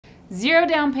0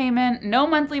 down payment, no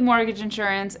monthly mortgage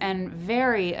insurance, and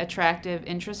very attractive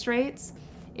interest rates.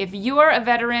 If you're a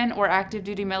veteran or active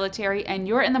duty military and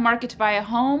you're in the market to buy a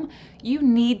home, you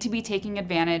need to be taking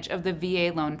advantage of the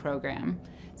VA loan program.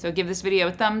 So give this video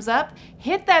a thumbs up,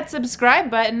 hit that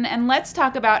subscribe button, and let's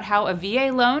talk about how a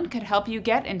VA loan could help you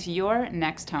get into your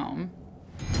next home.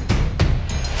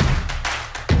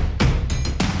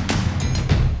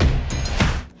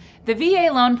 The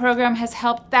VA loan program has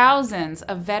helped thousands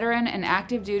of veteran and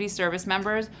active duty service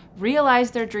members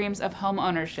realize their dreams of home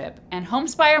ownership, and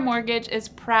Homespire Mortgage is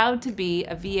proud to be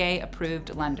a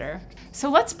VA-approved lender.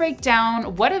 So let's break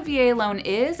down what a VA loan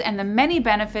is and the many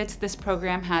benefits this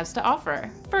program has to offer.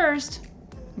 First,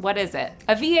 what is it?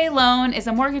 A VA loan is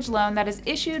a mortgage loan that is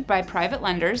issued by private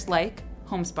lenders like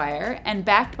Homespire and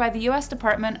backed by the U.S.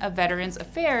 Department of Veterans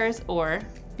Affairs, or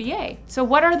VA. So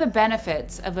what are the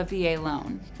benefits of a VA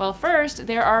loan? Well, first,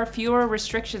 there are fewer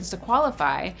restrictions to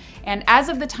qualify, and as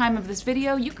of the time of this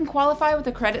video, you can qualify with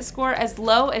a credit score as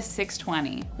low as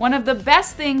 620. One of the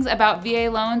best things about VA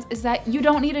loans is that you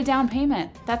don't need a down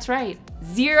payment. That's right,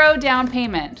 0 down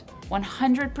payment.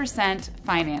 100%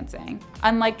 financing.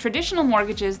 Unlike traditional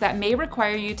mortgages that may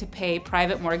require you to pay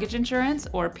private mortgage insurance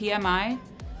or PMI,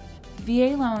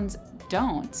 VA loans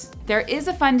don't. There is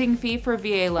a funding fee for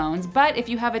VA loans, but if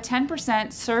you have a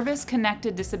 10%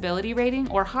 service-connected disability rating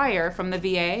or higher from the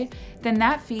VA, then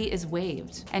that fee is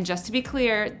waived. And just to be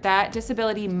clear, that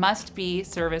disability must be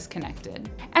service-connected.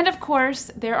 And of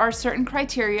course, there are certain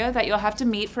criteria that you'll have to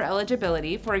meet for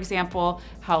eligibility. For example,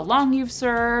 how long you've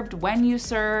served, when you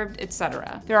served,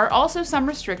 etc. There are also some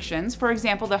restrictions. For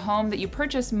example, the home that you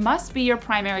purchase must be your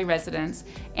primary residence,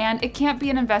 and it can't be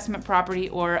an investment property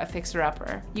or a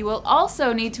fixer-upper. You will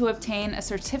also need to obtain a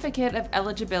certificate of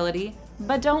eligibility,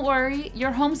 but don't worry,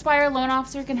 your Homespire loan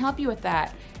officer can help you with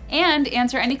that and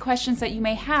answer any questions that you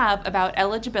may have about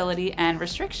eligibility and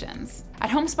restrictions. At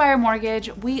Homespire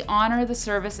Mortgage, we honor the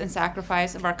service and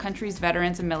sacrifice of our country's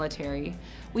veterans and military.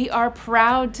 We are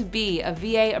proud to be a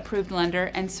VA-approved lender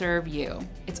and serve you.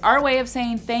 It's our way of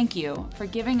saying thank you for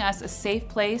giving us a safe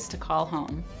place to call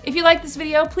home. If you like this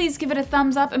video, please give it a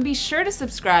thumbs up and be sure to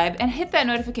subscribe and hit that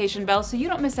notification bell so you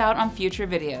don't miss out on future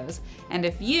videos. And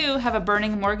if you have a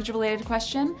burning mortgage-related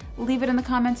question, leave it in the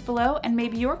comments below and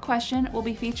maybe your question will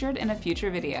be featured in a future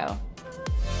video.